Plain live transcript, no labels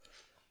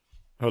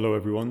Hello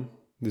everyone,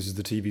 this is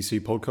the TVC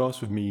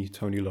podcast with me,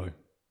 Tony Lowe.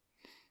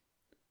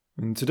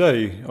 And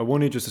today, I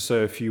wanted just to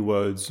say a few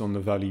words on the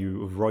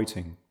value of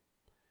writing.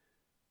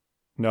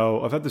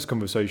 Now, I've had this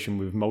conversation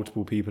with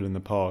multiple people in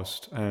the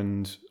past,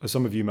 and as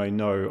some of you may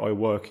know, I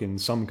work in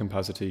some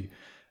capacity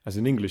as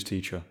an English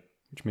teacher,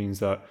 which means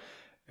that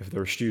if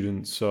there are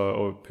students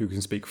or who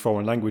can speak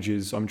foreign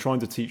languages, I'm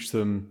trying to teach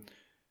them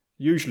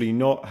usually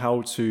not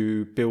how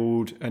to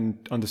build an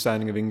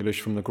understanding of English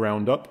from the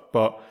ground up,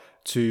 but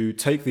to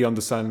take the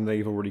understanding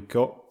they've already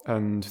got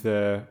and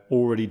their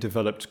already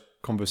developed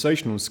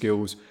conversational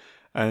skills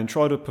and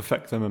try to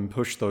perfect them and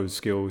push those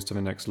skills to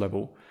the next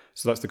level.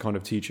 So that's the kind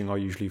of teaching I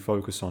usually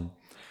focus on.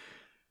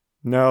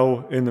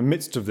 Now, in the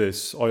midst of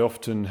this, I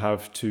often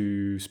have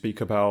to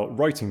speak about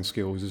writing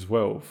skills as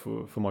well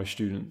for my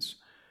students.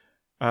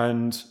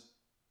 And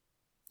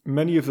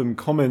many of them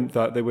comment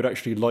that they would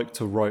actually like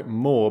to write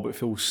more but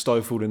feel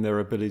stifled in their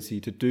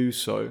ability to do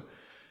so.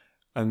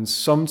 And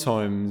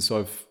sometimes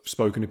I've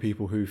spoken to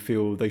people who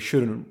feel they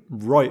shouldn't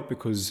write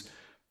because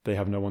they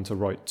have no one to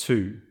write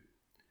to.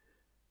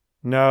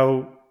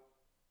 Now,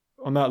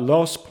 on that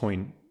last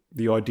point,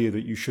 the idea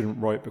that you shouldn't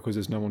write because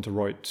there's no one to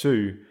write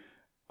to,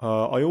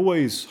 I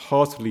always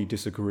heartily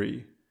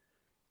disagree,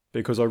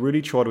 because I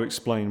really try to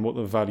explain what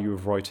the value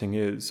of writing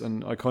is.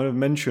 And I kind of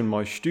mention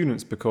my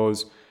students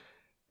because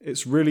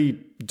it's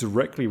really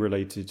directly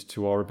related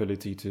to our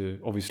ability to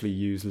obviously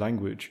use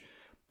language.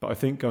 But I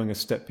think going a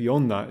step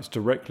beyond that is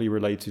directly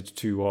related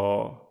to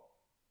our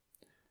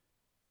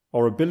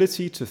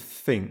ability to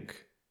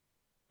think,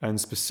 and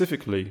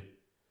specifically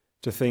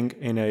to think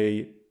in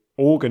a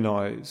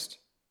organized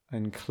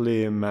and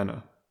clear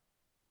manner.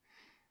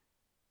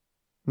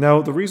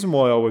 Now, the reason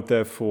why I would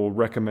therefore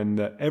recommend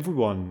that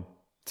everyone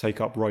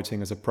take up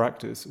writing as a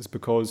practice is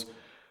because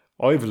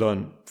I've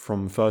learned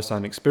from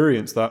first-hand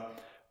experience that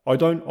I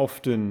don't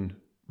often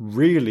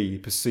really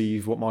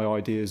perceive what my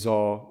ideas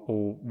are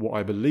or what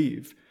I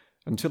believe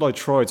until I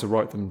try to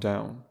write them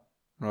down,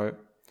 right?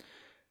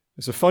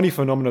 It's a funny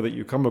phenomenon that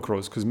you come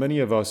across because many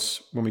of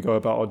us, when we go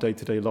about our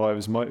day-to-day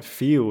lives, might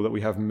feel that we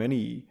have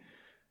many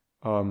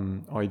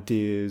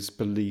ideas,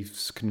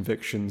 beliefs,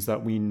 convictions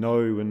that we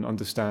know and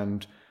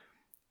understand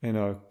in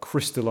a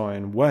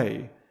crystalline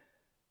way.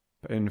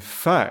 But in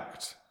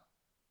fact,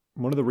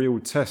 one of the real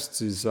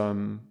tests is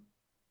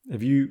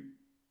if you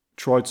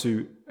try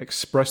to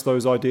express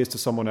those ideas to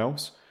someone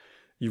else,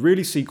 you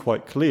really see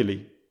quite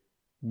clearly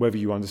whether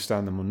you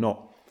understand them or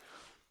not.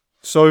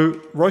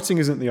 So writing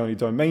isn't the only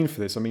domain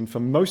for this. I mean, for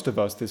most of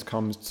us, this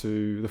comes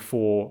to the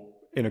fore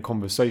in a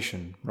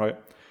conversation, right?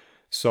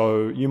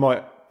 So you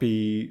might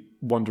be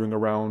wandering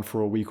around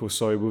for a week or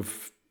so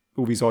with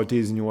all these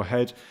ideas in your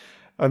head,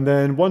 and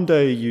then one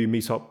day you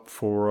meet up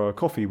for a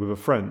coffee with a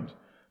friend,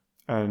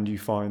 and you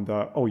find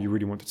that, you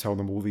really want to tell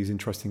them all these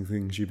interesting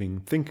things you've been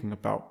thinking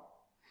about.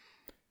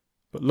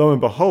 But lo and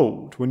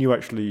behold, when you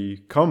actually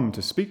come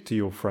to speak to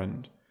your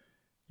friend,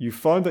 you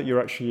find that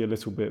you're actually a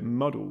little bit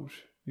muddled.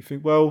 You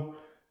think, well,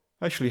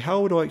 actually,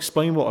 how would I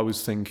explain what I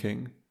was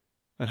thinking?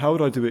 And how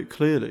would I do it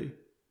clearly?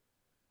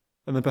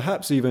 And then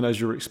perhaps even as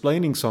you're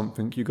explaining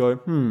something, you go,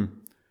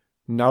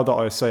 now that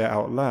I say it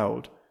out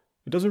loud,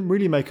 it doesn't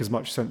really make as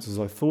much sense as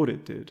I thought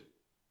it did.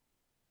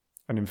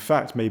 And in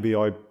fact, maybe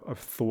I've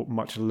thought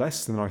much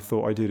less than I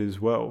thought I did as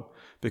well.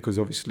 Because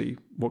obviously,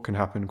 what can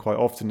happen quite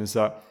often is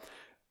that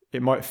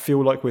it might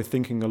feel like we're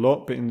thinking a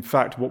lot, but in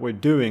fact, what we're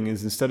doing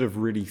is instead of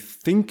really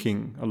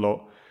thinking a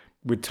lot,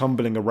 we're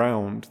tumbling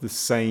around the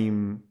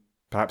same,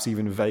 perhaps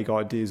even vague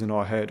ideas in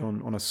our head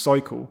on a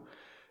cycle.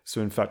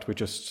 So in fact, we're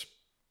just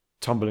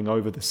tumbling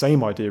over the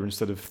same idea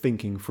instead of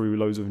thinking through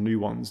loads of new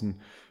ones and,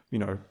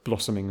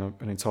 blossoming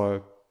an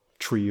entire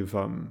tree of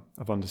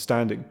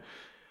understanding.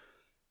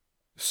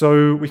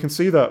 So we can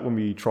see that when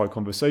we try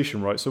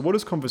conversation, right? So what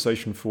does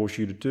conversation force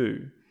you to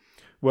do?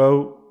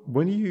 Well,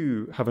 when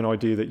you have an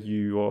idea that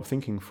you are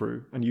thinking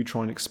through and you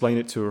try and explain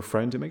it to a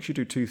friend, it makes you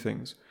do two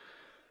things.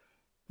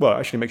 Well,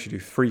 actually, it makes you do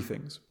three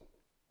things.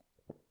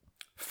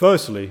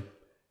 Firstly,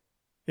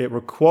 it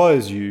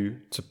requires you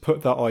to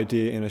put that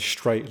idea in a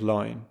straight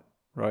line,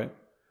 right?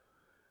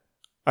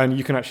 And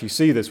you can actually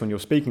see this when you're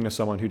speaking to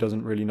someone who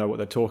doesn't really know what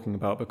they're talking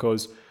about,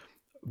 because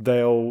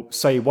they'll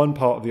say one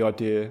part of the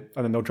idea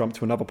and then they'll jump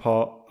to another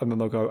part and then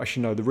they'll go,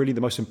 actually, no,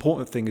 the most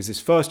important thing is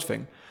this first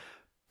thing.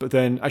 But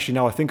then, actually,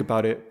 now I think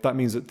about it, that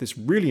means that this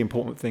really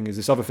important thing is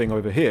this other thing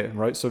over here,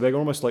 right? So they're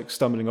almost like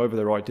stumbling over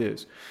their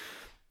ideas.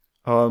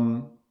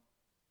 And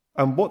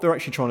what they're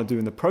actually trying to do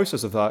in the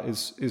process of that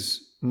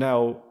is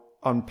now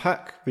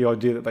unpack the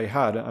idea that they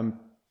had and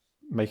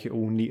make it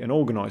all neat and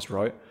organized,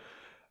 right?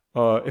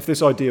 If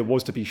this idea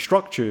was to be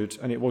structured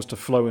and it was to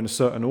flow in a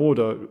certain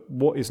order,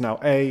 what is now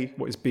A,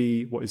 what is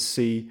B, what is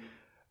C?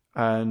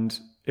 And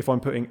if I'm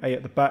putting A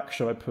at the back,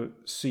 should I put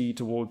C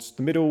towards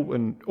the middle,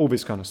 and all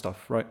this kind of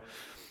stuff, right?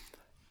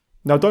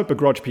 Now, don't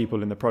begrudge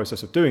people in the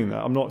process of doing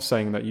that. I'm not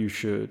saying that you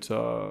should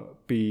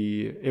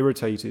be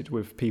irritated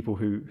with people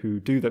who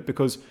do that,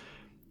 because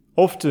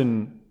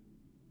often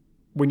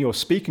when you're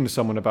speaking to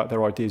someone about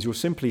their ideas, you're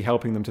simply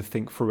helping them to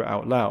think through it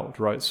out loud,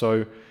 right?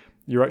 So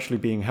you're actually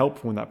being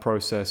helpful in that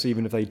process,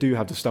 even if they do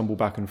have to stumble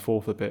back and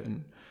forth a bit.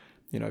 And,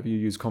 if you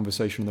use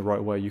conversation in the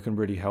right way, you can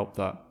really help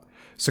that.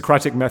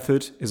 Socratic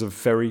method is a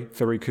very,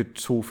 very good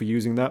tool for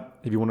using that.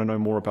 If you want to know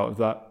more about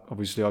that,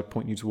 obviously I'd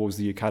point you towards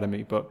the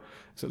academy, but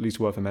it's at least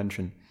worth a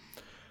mention.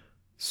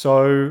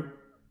 So,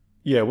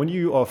 yeah, when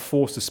you are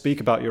forced to speak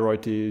about your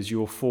ideas,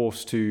 you're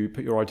forced to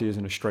put your ideas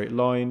in a straight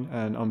line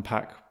and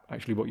unpack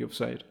actually what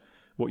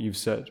you've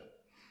said.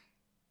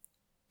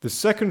 The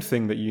second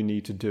thing that you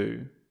need to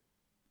do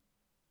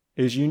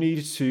is you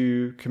need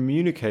to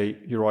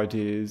communicate your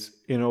ideas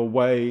in a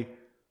way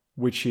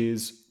which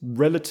is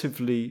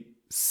relatively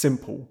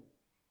simple,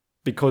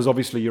 because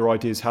obviously your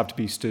ideas have to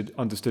be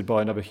understood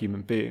by another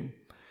human being.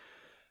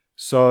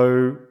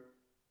 So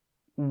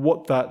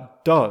what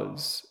that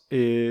does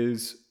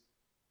is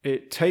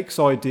it takes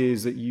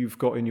ideas that you've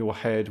got in your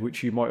head,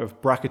 which you might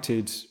have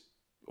bracketed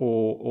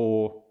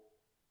or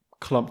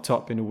clumped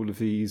up in all of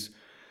these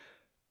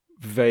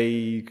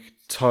vague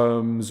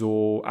terms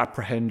or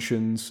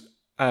apprehensions,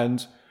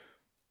 and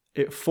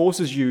it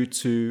forces you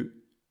to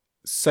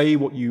say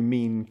what you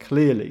mean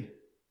clearly,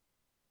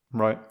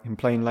 right, in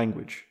plain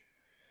language.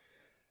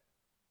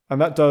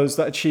 And that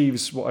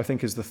achieves what I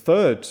think is the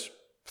third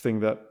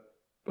thing that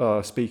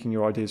speaking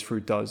your ideas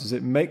through does, is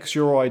it makes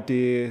your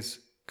ideas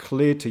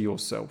clear to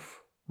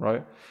yourself,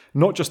 right?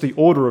 Not just the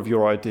order of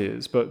your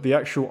ideas, but the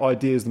actual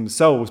ideas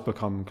themselves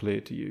become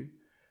clear to you.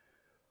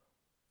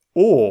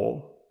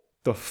 Or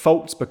the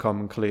faults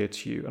become clear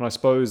to you. And I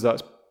suppose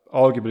that's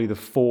arguably the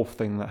fourth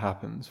thing that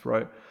happens,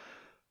 right?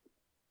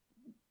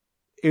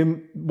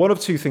 One of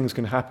two things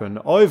can happen.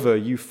 Either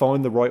you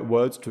find the right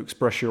words to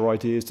express your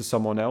ideas to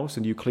someone else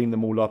and you clean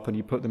them all up and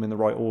you put them in the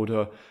right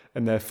order,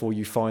 and therefore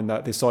you find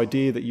that this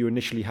idea that you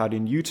initially had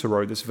in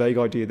utero, this vague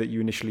idea that you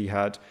initially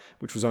had,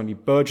 which was only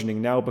burgeoning,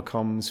 now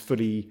becomes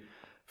fully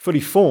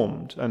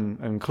formed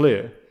and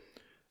clear.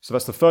 So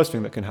that's the first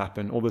thing that can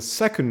happen. Or the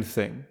second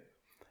thing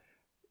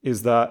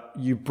is that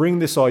you bring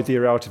this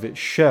idea out of its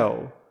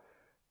shell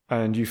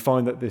and you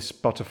find that this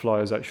butterfly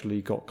has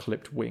actually got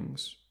clipped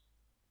wings.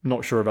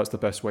 Not sure if that's the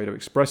best way to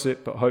express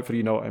it, but hopefully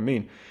you know what I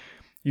mean.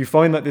 You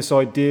find that this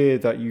idea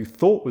that you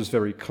thought was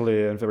very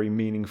clear and very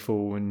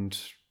meaningful and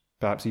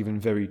perhaps even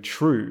very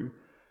true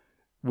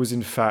was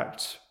in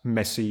fact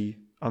messy,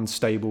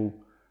 unstable,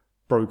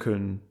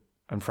 broken,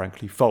 and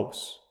frankly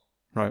false,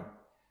 right?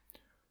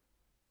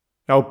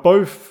 Now,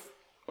 both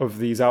of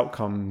these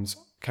outcomes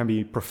can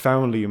be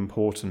profoundly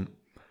important.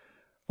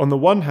 On the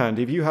one hand,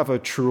 if you have a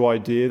true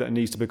idea that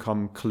needs to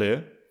become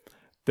clear,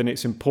 then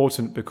it's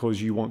important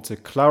because you want to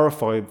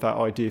clarify that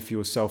idea for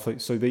yourself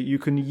so that you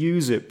can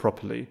use it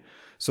properly,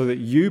 so that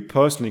you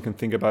personally can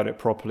think about it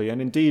properly.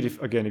 And indeed,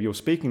 if you're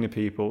speaking to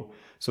people,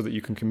 so that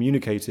you can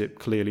communicate it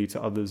clearly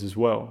to others as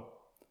well.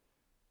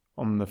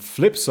 On the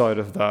flip side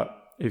of that,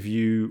 if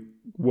you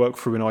work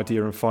through an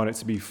idea and find it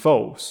to be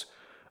false,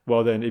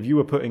 well then, if you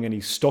were putting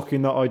any stock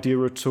in that idea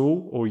at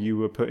all, or you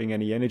were putting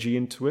any energy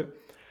into it,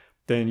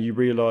 then you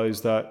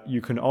realize that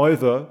you can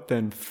either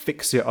then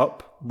fix it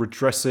up,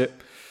 redress it,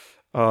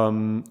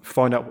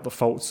 find out what the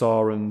faults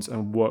are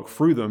and work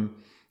through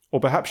them, or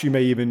perhaps you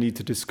may even need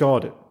to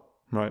discard it,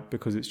 right?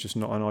 Because it's just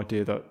not an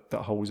idea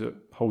that holds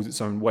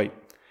its own weight.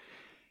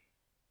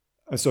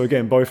 And so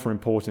again, both are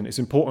important. It's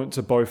important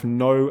to both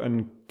know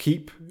and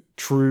keep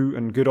true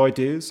and good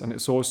ideas, and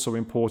it's also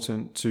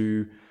important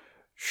to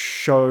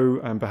show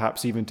and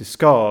perhaps even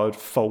discard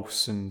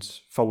false and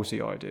faulty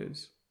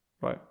ideas,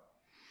 right?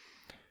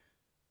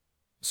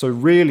 So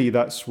really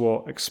that's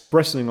what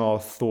expressing our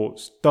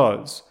thoughts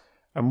does.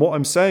 And what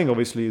I'm saying,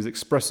 obviously, is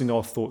expressing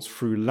our thoughts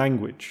through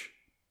language.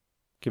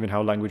 Given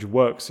how language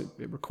works, it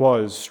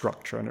requires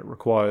structure and it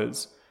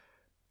requires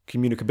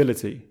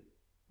communicability,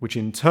 which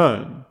in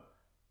turn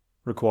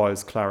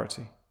requires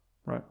clarity,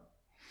 right?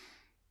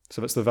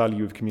 So that's the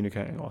value of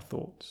communicating our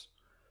thoughts.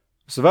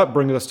 So that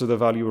brings us to the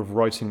value of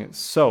writing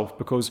itself,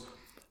 because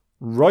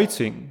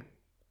writing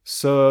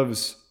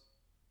serves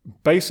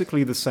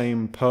basically the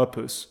same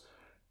purpose,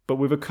 but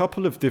with a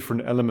couple of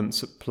different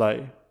elements at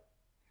play.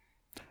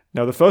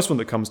 Now, the first one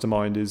that comes to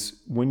mind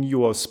is when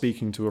you are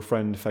speaking to a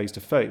friend face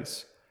to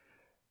face.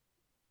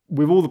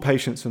 With all the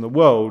patience in the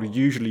world,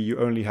 usually you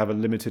only have a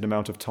limited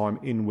amount of time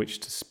in which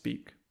to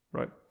speak,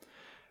 right?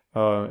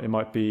 It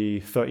might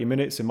be 30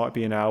 minutes, it might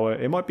be an hour,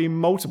 it might be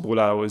multiple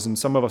hours, and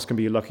some of us can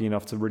be lucky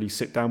enough to really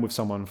sit down with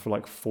someone for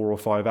like 4 or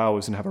 5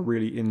 hours and have a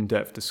really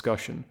in-depth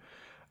discussion.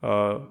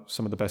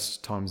 Some of the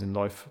best times in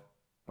life,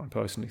 I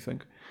personally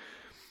think.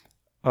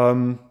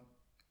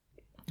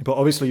 But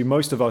obviously,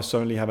 most of us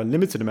only have a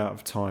limited amount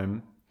of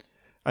time.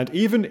 And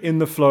even in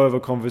the flow of a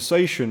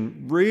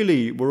conversation,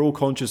 really, we're all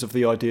conscious of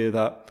the idea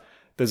that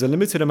there's a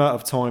limited amount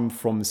of time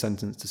from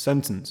sentence to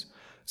sentence.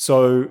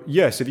 So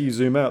yes, if you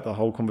zoom out, the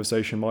whole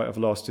conversation might have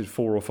lasted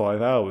 4 or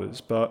 5 hours.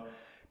 But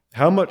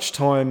how much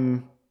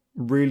time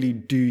really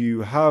do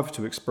you have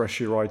to express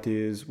your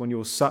ideas when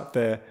you're sat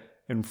there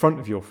in front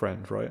of your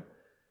friend, right?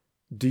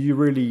 Do you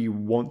really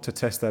want to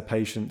test their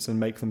patience and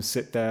make them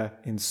sit there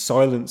in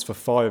silence for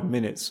 5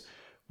 minutes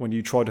when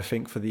you try to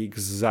think for the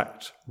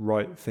exact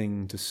right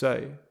thing to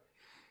say?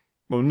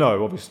 Well,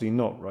 no, obviously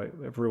not, right?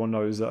 Everyone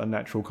knows that a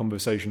natural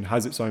conversation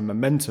has its own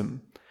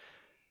momentum.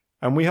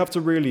 And we have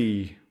to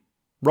really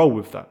roll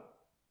with that.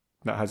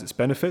 That has its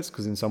benefits,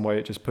 because in some way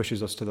it just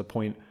pushes us to the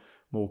point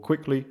more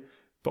quickly.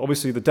 But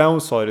obviously the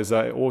downside is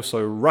that it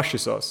also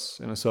rushes us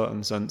in a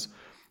certain sense,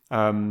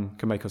 can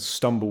make us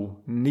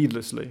stumble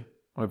needlessly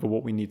over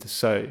what we need to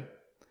say.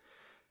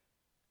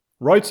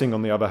 Writing,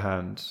 on the other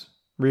hand,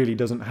 really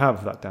doesn't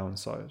have that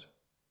downside.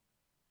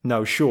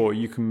 Now, sure,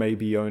 you can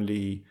maybe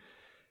only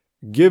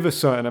give a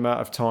certain amount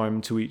of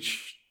time to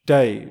each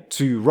day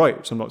to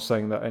write. I'm not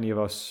saying that any of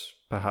us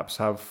perhaps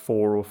have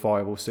 4 or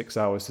 5 or 6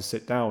 hours to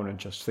sit down and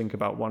just think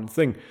about one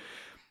thing.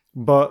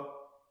 But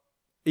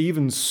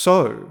even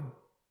so,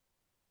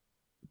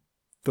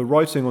 the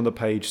writing on the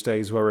page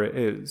stays where it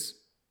is,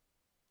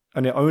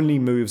 and it only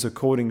moves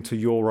according to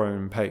your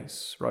own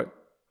pace, right?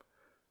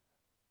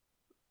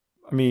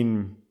 I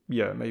mean,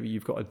 yeah, maybe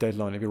you've got a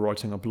deadline if you're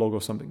writing a blog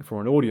or something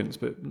for an audience,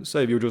 but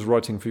say if you're just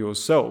writing for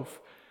yourself,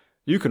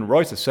 you can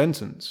write a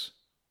sentence,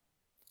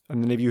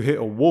 and then if you hit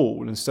a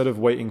wall, instead of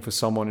waiting for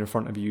someone in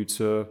front of you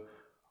to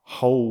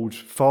hold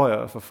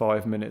fire for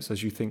 5 minutes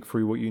as you think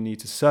through what you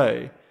need to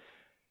say,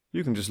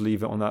 you can just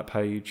leave it on that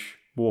page,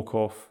 walk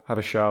off, have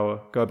a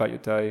shower, go about your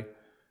day.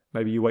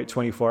 Maybe you wait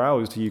 24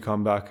 hours till you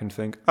come back and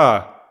think,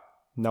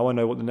 now I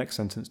know what the next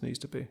sentence needs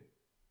to be,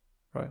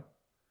 right?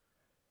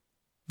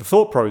 The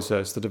thought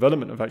process, the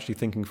development of actually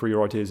thinking through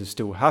your ideas is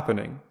still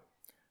happening,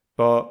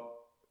 but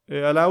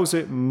it allows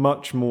it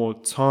much more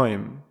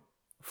time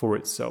for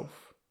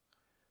itself.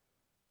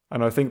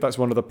 And I think that's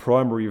one of the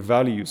primary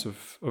values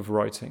of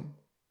writing.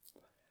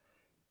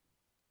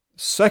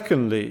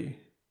 Secondly,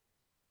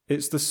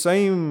 it's the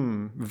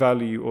same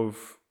value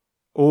of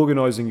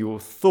organizing your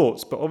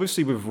thoughts, but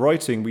obviously with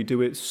writing, we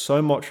do it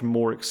so much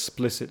more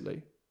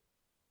explicitly,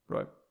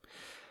 right?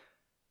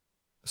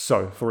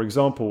 So, for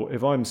example,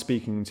 if I'm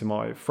speaking to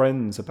my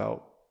friends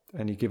about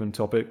any given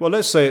topic, well,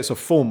 let's say it's a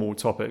formal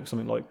topic,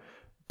 something like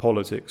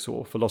politics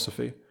or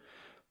philosophy,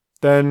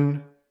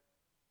 then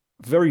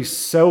very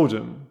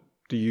seldom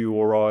do you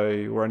or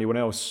I or anyone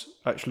else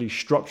actually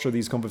structure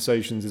these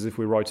conversations as if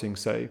we're writing,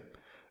 say,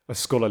 a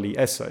scholarly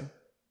essay,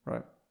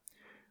 right?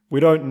 We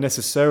don't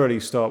necessarily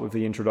start with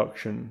the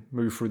introduction,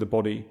 move through the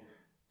body,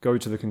 go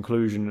to the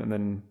conclusion, and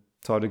then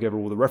tie together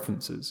all the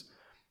references.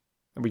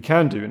 And we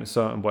can do in a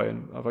certain way,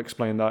 and I've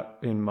explained that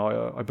in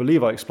my, I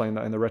believe I explained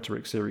that in the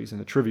rhetoric series in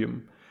the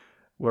Trivium,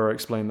 where I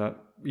explained that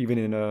even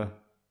in a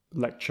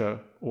lecture,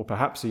 or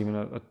perhaps even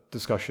a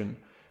discussion,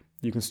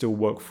 you can still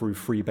work through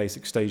 3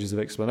 basic stages of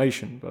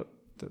explanation, but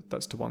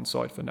that's to one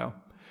side for now.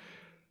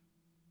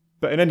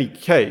 But in any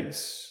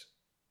case,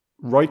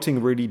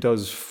 writing really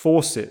does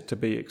force it to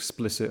be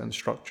explicit and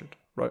structured,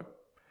 right?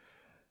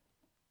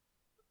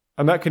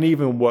 And that can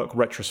even work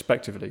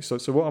retrospectively. So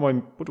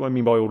what do I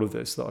mean by all of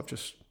this that I've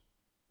just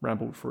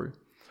rambled through?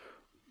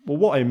 Well,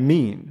 what I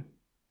mean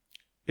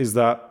is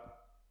that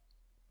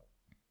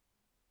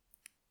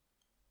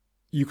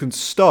you can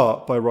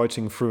start by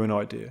writing through an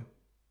idea,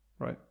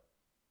 right?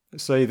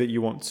 Say that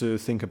you want to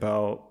think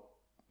about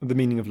the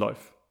meaning of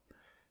life,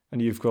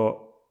 and you've got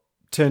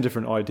 10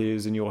 different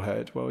ideas in your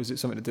head. Well, is it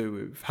something to do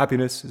with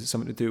happiness? Is it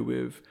something to do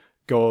with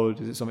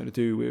God? Is it something to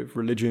do with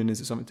religion?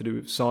 Is it something to do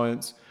with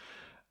science?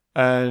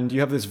 And you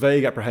have this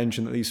vague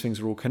apprehension that these things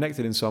are all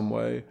connected in some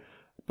way,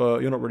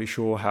 but you're not really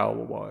sure how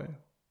or why.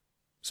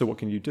 So what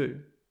can you do?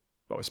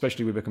 Well,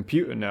 especially with a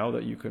computer now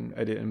that you can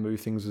edit and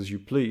move things as you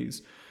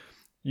please,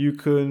 you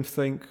can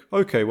think,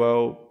 okay,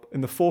 well,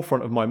 in the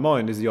forefront of my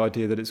mind is the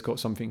idea that it's got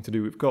something to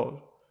do with God.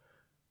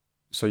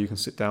 So you can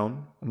sit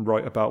down and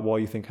write about why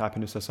you think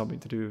happiness has something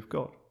to do with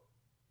God.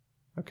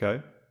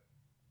 Okay.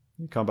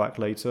 You come back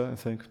later and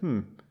think,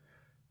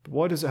 but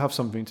why does it have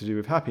something to do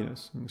with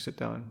happiness? And you sit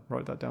down and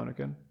write that down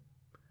again.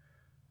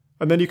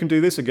 And then you can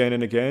do this again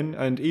and again,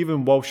 and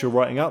even whilst you're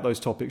writing out those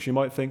topics, you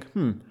might think,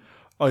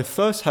 I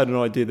first had an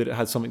idea that it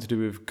had something to do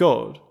with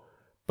God,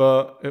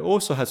 but it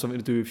also had something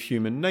to do with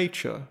human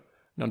nature.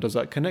 Now, does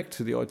that connect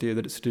to the idea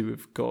that it's to do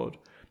with God?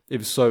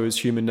 If so, is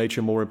human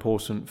nature more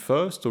important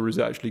first, or is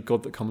it actually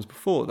God that comes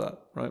before that,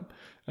 right?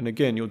 And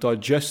again, you're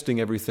digesting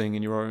everything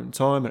in your own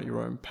time, at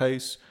your own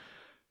pace.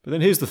 But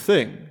then here's the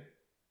thing.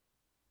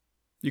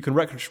 You can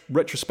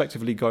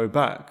retrospectively go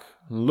back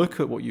and look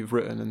at what you've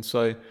written and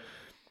say,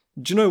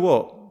 do you know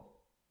what?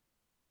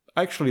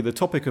 Actually, the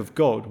topic of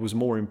God was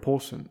more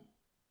important.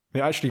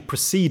 It actually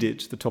preceded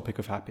the topic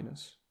of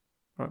happiness,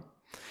 right?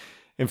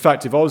 In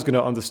fact, if I was going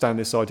to understand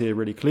this idea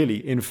really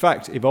clearly, if I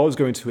was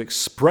going to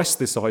express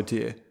this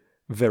idea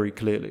very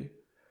clearly,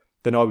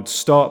 then I would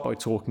start by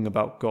talking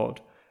about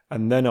God,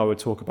 and then I would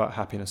talk about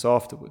happiness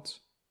afterwards.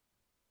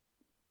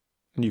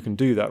 And you can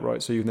do that,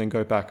 right? So you can then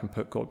go back and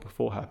put God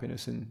before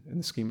happiness in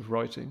the scheme of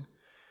writing.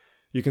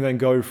 You can then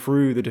go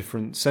through the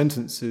different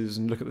sentences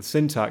and look at the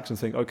syntax and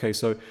think, okay,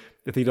 so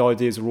if these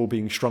ideas are all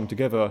being strung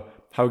together,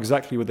 how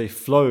exactly would they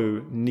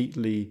flow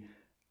neatly,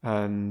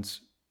 and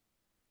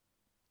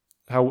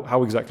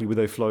how exactly would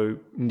they flow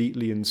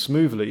neatly and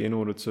smoothly in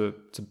order to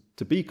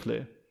be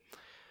clear?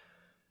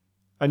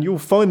 And you'll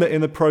find that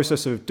in the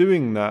process of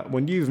doing that,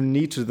 when you've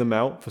neated them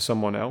out for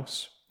someone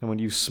else, and when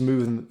you've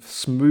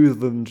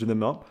smoothened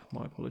them up,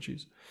 my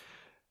apologies,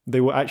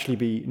 they will actually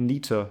be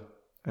neater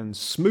and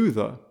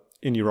smoother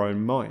in your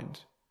own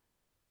mind.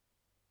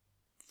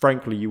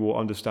 Frankly, you will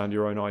understand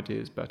your own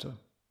ideas better.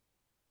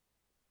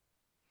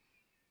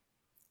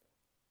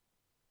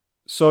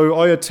 So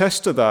I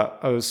attest to that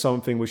as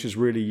something which is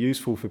really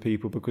useful for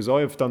people, because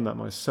I have done that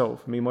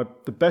myself. I mean,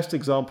 the best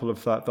example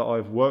of that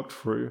I've worked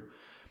through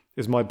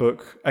is my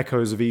book,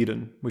 Echoes of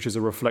Eden, which is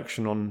a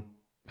reflection on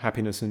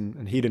happiness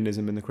and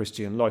hedonism in the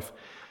Christian life.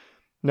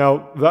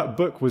 Now, that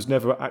book was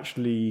never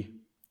actually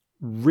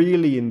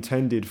really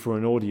intended for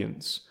an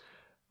audience.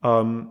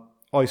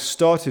 I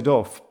started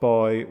off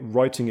by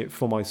writing it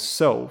for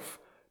myself,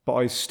 but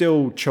I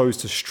still chose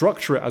to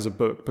structure it as a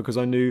book because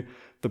I knew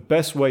the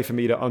best way for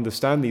me to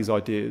understand these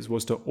ideas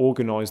was to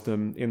organize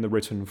them in the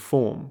written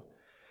form.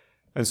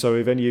 And so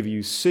if any of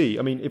you see,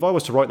 I mean, if I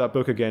was to write that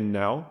book again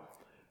now,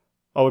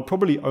 I would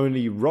probably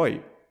only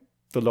write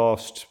the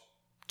last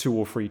 2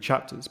 or 3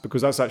 chapters,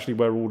 because that's actually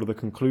where all of the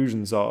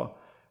conclusions are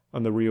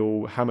and the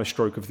real hammer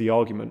stroke of the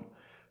argument.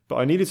 But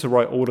I needed to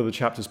write all of the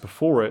chapters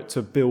before it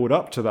to build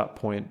up to that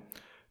point,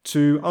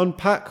 to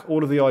unpack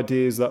all of the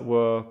ideas that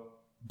were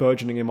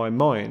burgeoning in my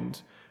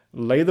mind,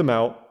 lay them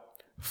out,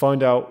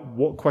 find out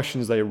what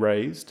questions they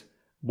raised,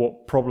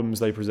 what problems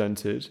they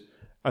presented,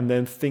 and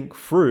then think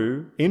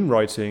through, in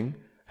writing,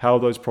 how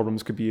those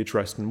problems could be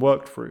addressed and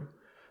worked through.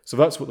 So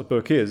that's what the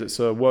book is. It's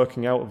a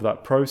working out of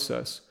that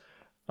process.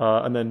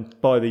 And then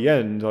by the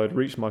end, I'd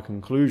reached my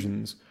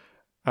conclusions.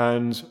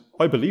 And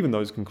I believe in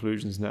those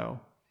conclusions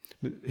now.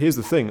 Here's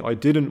the thing. I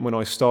didn't when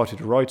I started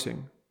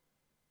writing.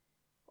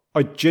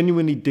 I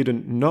genuinely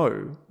didn't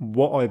know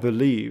what I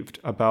believed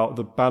about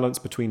the balance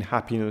between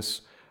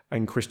happiness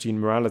and Christian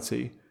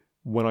morality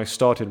when I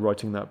started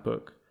writing that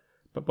book.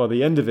 But by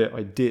the end of it,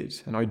 I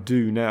did, and I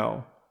do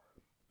now,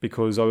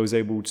 because I was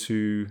able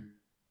to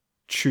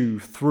chew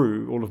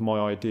through all of my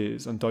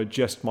ideas and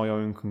digest my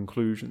own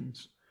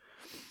conclusions.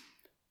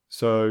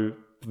 So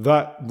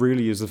that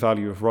really is the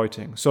value of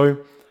writing. So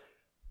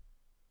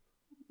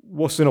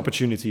what's an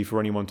opportunity for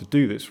anyone to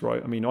do this,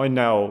 right? I mean, I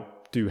now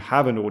do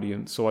have an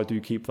audience, so I do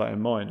keep that in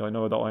mind. I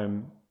know that I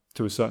am,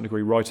 to a certain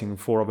degree, writing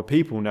for other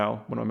people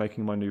now when I'm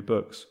making my new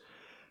books.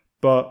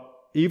 But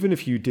even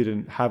if you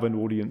didn't have an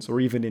audience or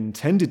even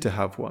intended to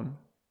have one,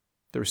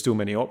 there are still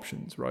many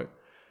options, right?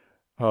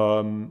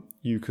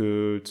 You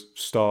could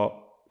start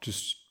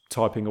just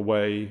typing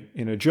away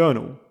in a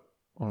journal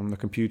on the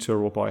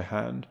computer or by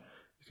hand.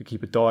 You could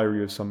keep a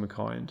diary of some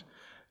kind.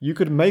 You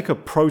could make a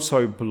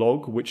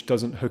proto-blog which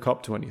doesn't hook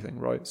up to anything,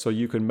 right? So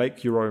you can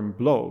make your own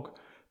blog,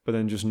 but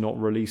then just not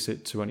release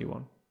it to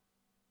anyone.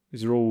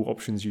 These are all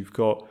options you've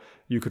got.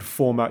 You could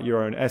format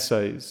your own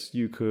essays.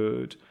 You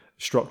could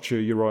structure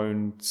your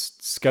own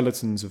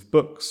skeletons of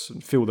books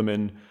and fill them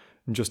in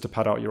and just to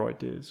pad out your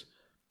ideas.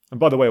 And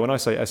by the way, when I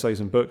say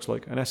essays and books,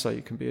 like an essay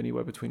can be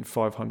anywhere between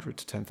 500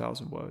 to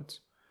 10,000 words.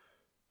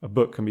 A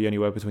book can be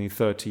anywhere between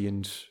 30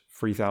 and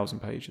 3,000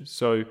 pages.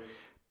 So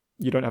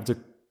you don't have to, if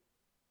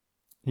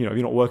you're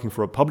not working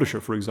for a publisher,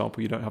 for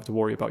example, you don't have to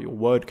worry about your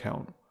word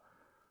count.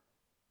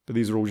 But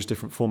these are all just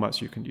different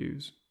formats you can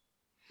use.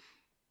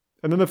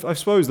 And then I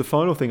suppose the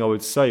final thing I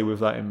would say with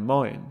that in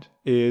mind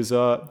is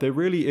there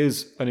really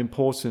is an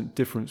important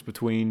difference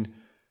between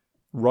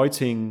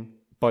writing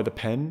by the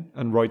pen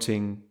and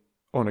writing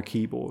on a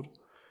keyboard.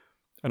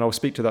 And I'll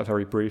speak to that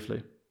very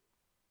briefly.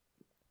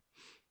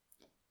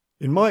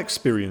 In my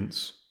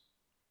experience,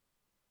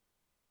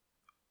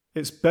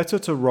 it's better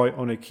to write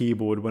on a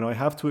keyboard when I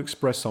have to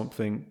express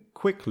something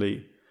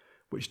quickly,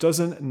 which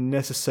doesn't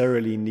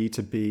necessarily need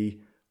to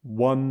be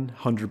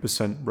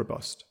 100%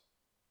 robust.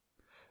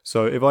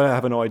 So if I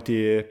have an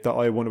idea that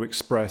I want to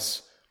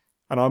express,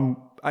 and I'm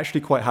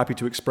actually quite happy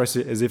to express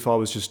it as if I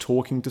was just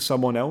talking to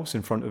someone else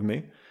in front of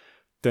me,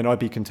 then I'd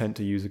be content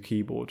to use a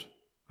keyboard.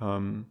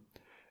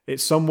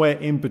 It's somewhere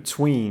in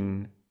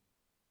between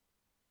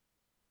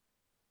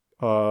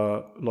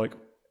like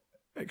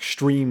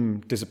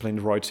extreme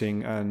disciplined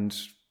writing and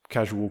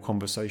casual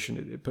conversation.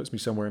 It puts me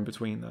somewhere in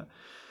between that.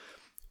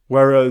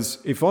 Whereas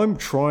if I'm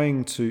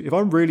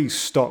really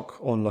stuck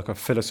on like a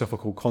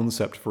philosophical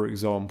concept, for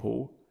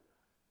example,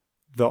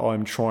 that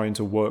I'm trying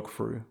to work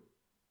through,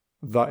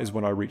 that is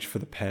when I reach for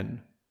the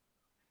pen.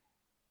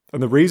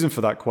 And the reason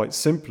for that, quite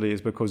simply,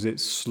 is because it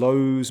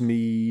slows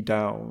me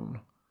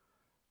down.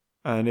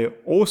 And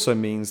it also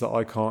means that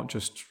I can't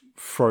just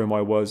throw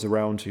my words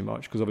around too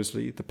much, because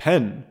obviously the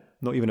pen,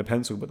 not even a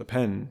pencil, but the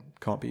pen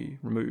can't be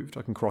removed.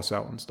 I can cross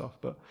out and stuff.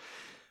 But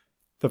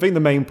I think the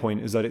main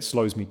point is that it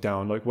slows me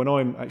down. Like when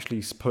I'm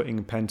actually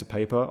putting pen to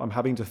paper, I'm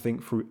having to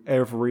think through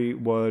every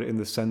word in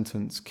the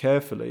sentence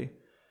carefully.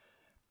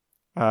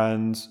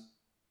 And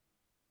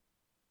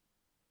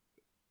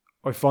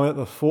I find that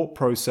the thought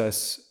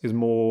process is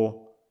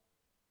more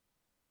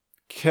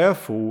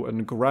careful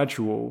and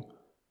gradual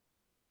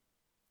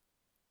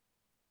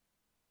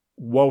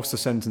whilst the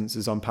sentence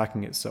is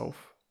unpacking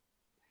itself.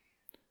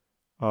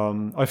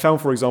 I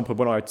found, for example,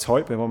 when I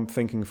type, if I'm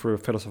thinking through a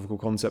philosophical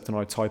concept and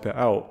I type it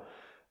out,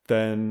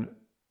 then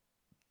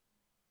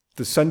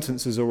the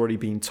sentence has already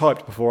been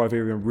typed before I've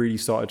even really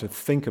started to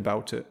think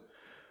about it.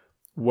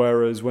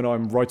 Whereas when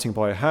I'm writing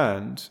by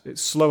hand,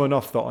 it's slow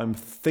enough that I'm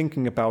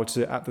thinking about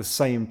it at the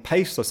same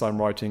pace as I'm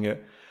writing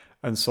it,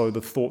 and so the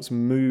thoughts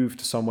move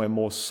to somewhere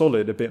more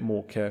solid a bit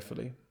more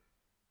carefully.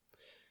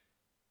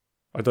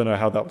 I don't know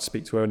how that would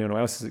speak to anyone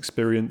else's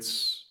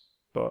experience,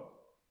 but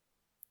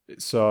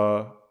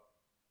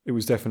it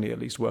was definitely at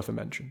least worth a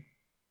mention.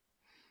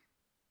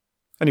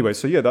 Anyway,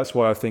 so yeah, that's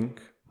why I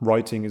think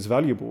writing is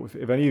valuable.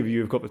 If any of you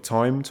have got the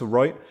time to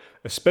write,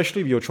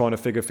 especially if you're trying to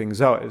figure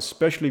things out,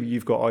 especially if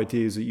you've got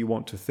ideas that you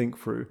want to think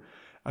through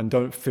and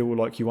don't feel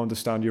like you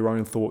understand your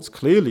own thoughts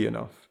clearly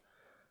enough,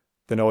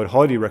 then I would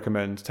highly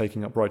recommend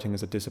taking up writing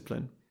as a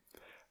discipline.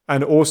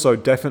 And also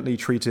definitely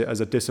treat it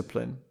as a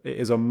discipline. It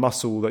is a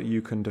muscle that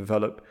you can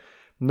develop,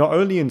 not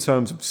only in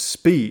terms of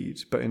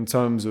speed, but in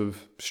terms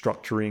of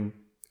structuring,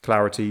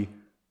 clarity,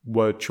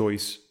 word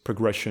choice,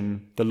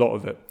 progression, the lot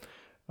of it.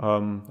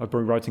 I've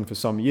been writing for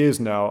some years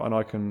now, and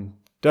I can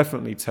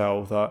definitely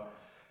tell that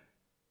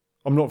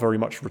I'm not very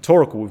much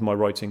rhetorical with my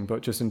writing,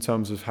 but just in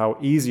terms of how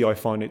easy I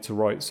find it to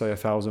write, say,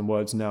 1,000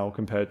 words now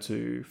compared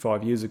to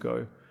 5 years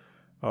ago.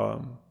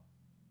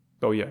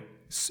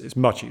 It's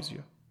much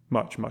easier,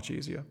 much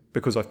easier,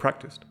 because I've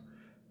practiced,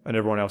 and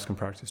everyone else can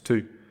practice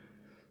too.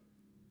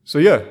 So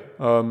yeah,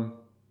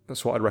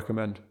 that's what I'd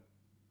recommend,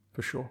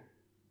 for sure.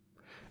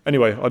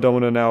 Anyway, I don't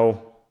want to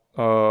now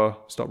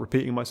start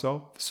repeating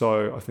myself,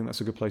 so I think that's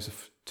a good place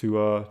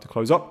to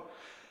close up.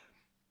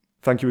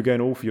 Thank you again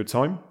all for your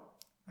time.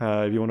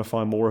 If you want to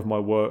find more of my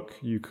work,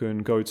 you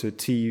can go to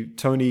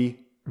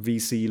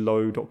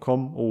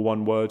tonyvclowe.com, all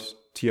one word,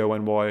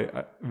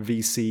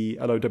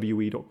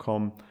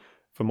 TonyVCLOWE.com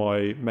for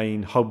my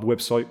main hub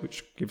website,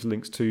 which gives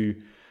links to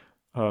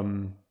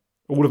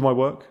all of my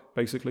work,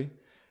 basically.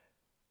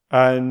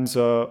 And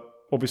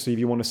obviously, if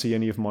you want to see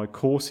any of my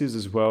courses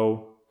as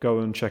well, go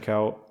and check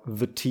out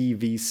the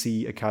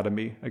TVC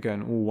Academy.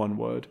 Again, all one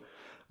word,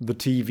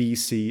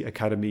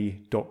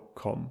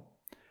 thetvcacademy.com.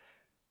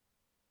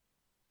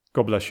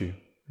 God bless you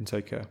and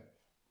take care.